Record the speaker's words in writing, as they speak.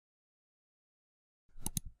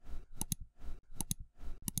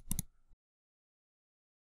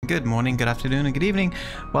Good morning, good afternoon, and good evening.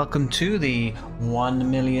 Welcome to the 1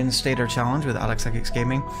 million Stator challenge with Alex-Agix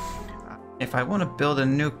Gaming. If I want to build a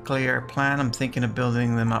nuclear plant, I'm thinking of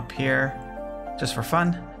building them up here just for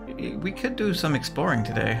fun. We could do some exploring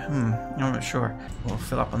today. I'm not sure. We'll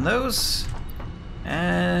fill up on those,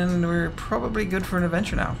 and we're probably good for an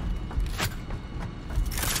adventure now.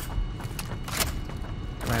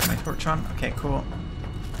 Do I have my torch on? Okay, cool.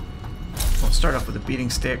 We'll start off with a beating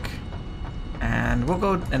stick. And we'll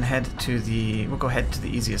go head to the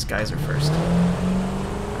easiest geyser first.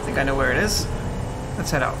 I think I know where it is.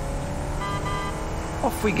 Let's head out.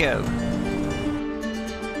 Off we go.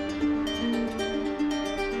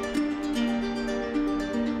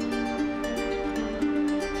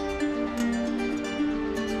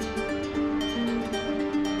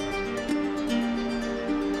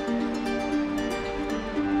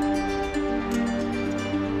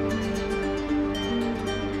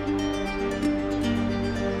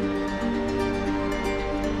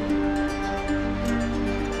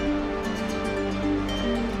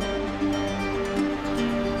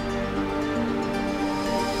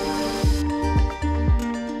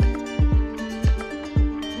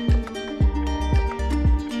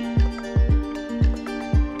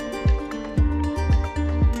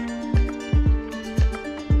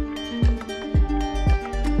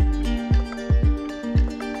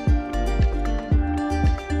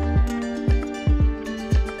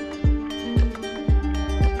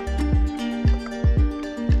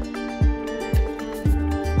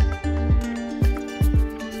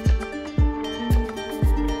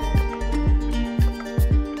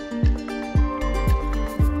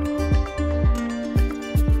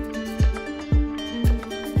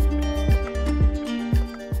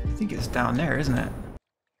 Down there, isn't it?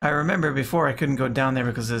 I remember before I couldn't go down there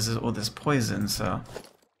because there's all this poison, so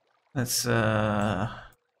let's oh,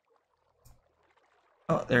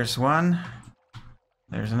 there's one.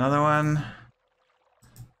 There's another one.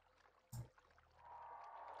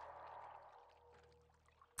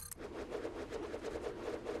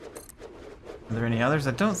 Are there any others?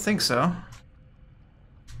 I don't think so.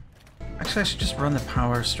 Actually, I should just run the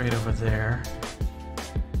power straight over there.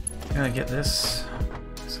 I'm gonna get this.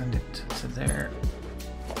 Send it to there.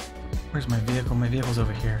 Where's my vehicle? My vehicle's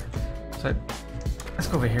over here. So let's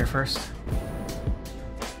go over here first.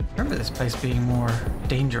 I remember this place being more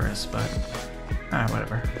dangerous, but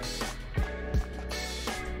whatever.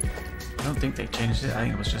 I don't think they changed it. I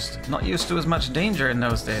think it was just not used to as much danger in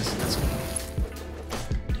those days.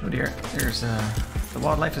 Oh dear, there's the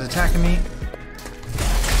wildlife is attacking me.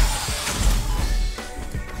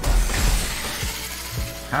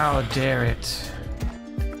 How dare it?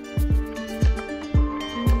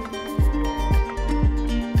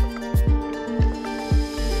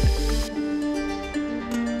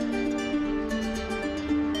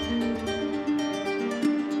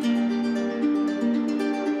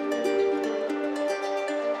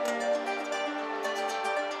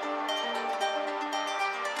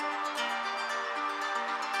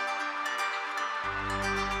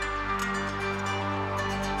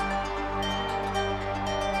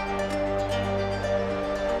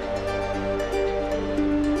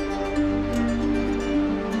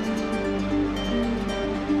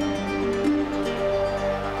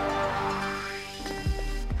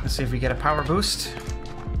 Let's see if we get a power boost.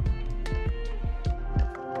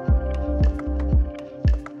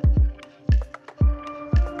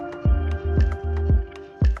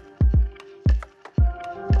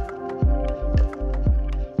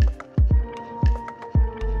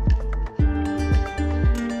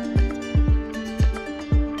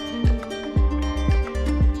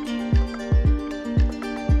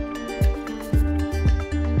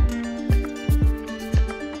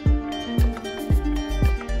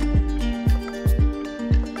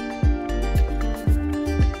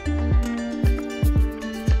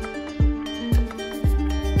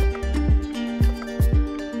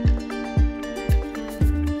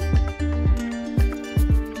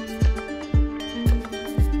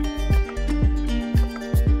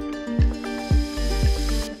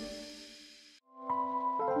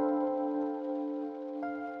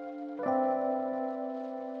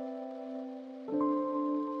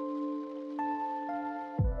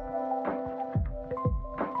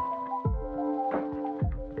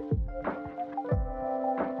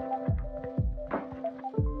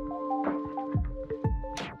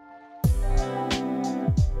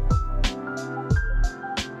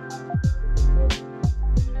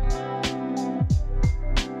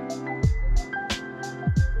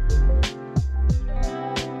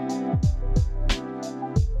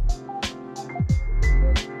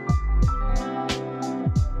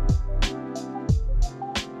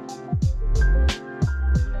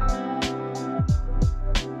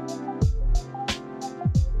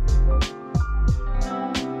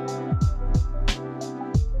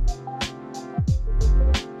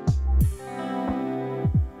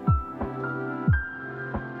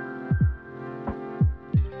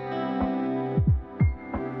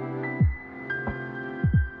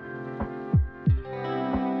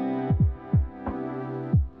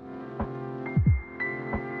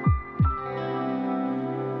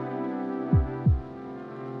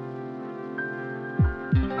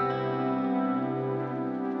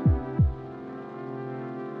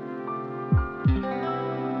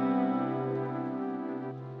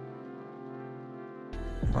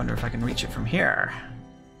 I wonder if I can reach it from here.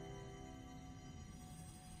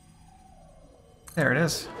 There it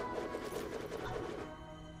is.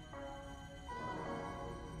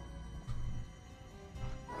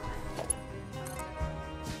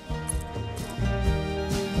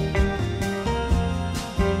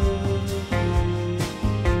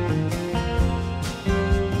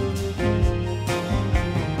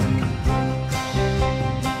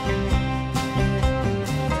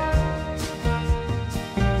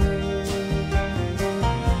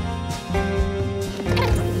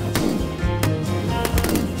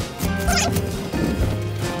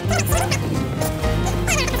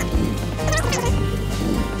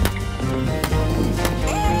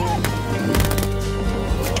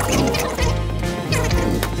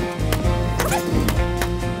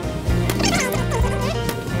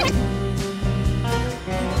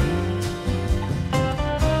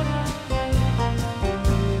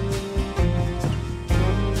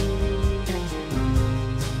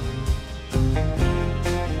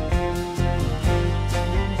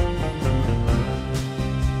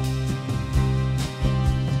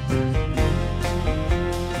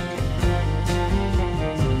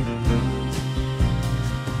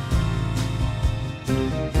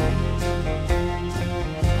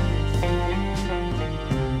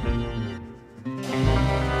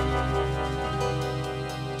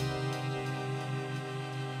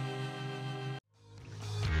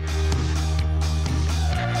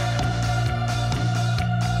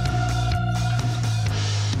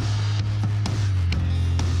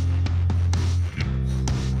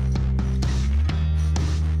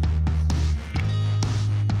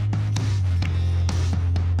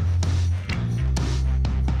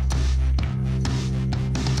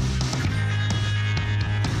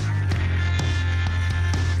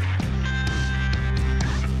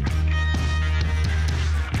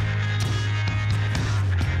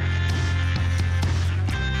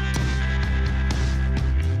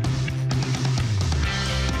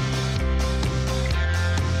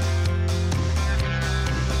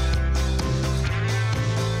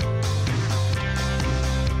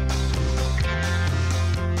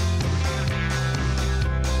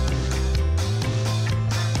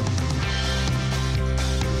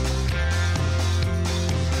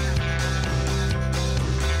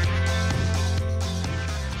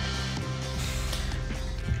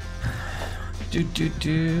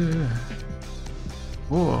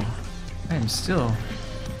 Whoa,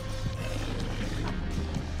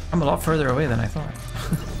 I'm a lot further away than I thought.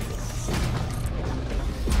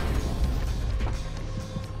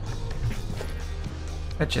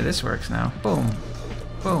 Betcha this works now. Boom.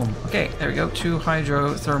 Boom. Okay, there we go. 2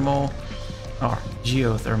 hydrothermal or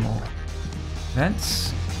geothermal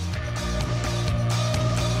vents.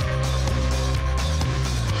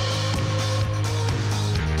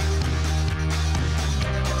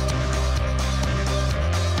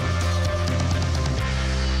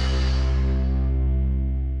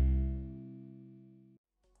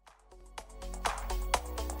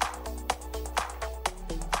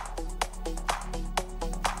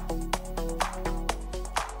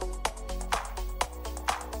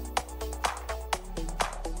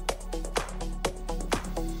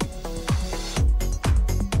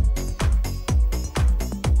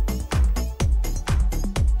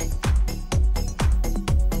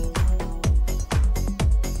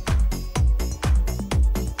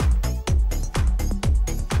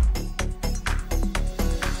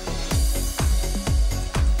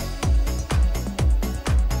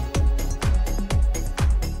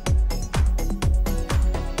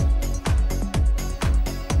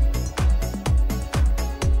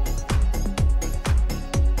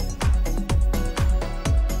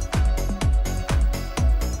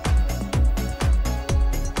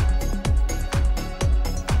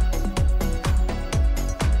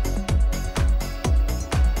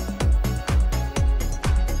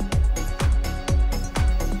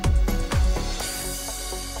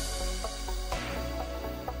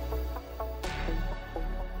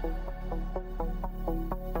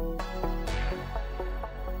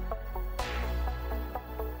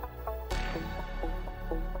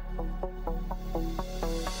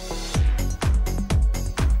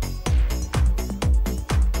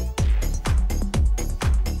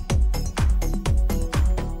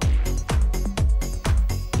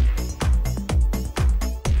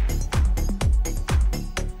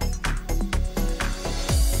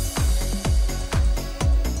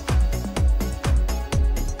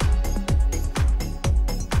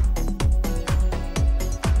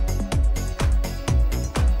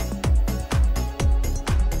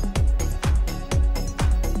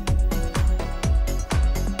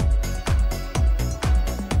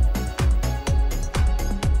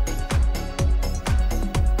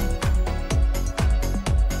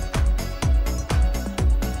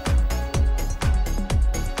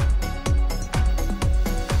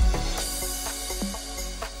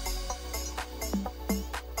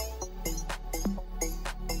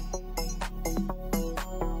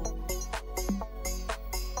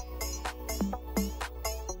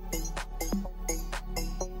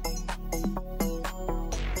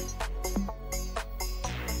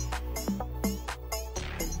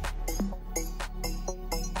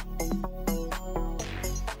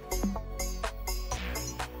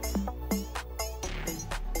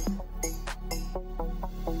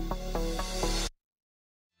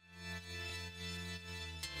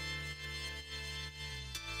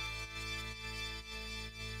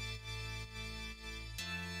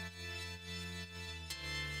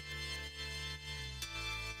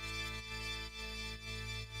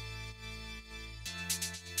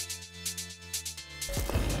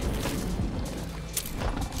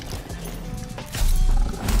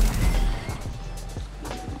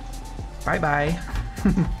 Bye-bye.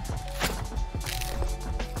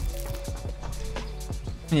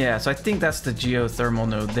 Yeah, so I think that's the geothermal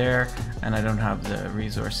node there, and I don't have the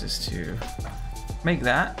resources to make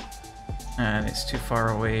that. And it's too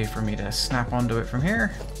far away for me to snap onto it from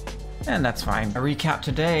here. And that's fine. I recap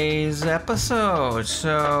today's episode.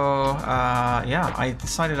 So, yeah, I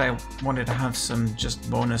decided I wanted to have some just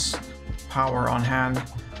bonus power on hand.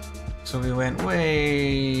 So we went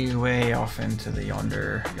way off into the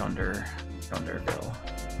Yonderville.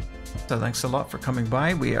 So thanks a lot for coming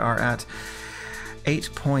by. We are at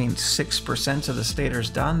 8.6% of the stators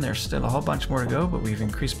done. There's still a whole bunch more to go, but we've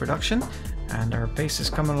increased production and our base is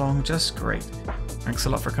coming along just great. Thanks a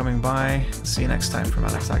lot for coming by. See you next time from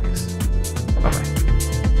Alex-Agix.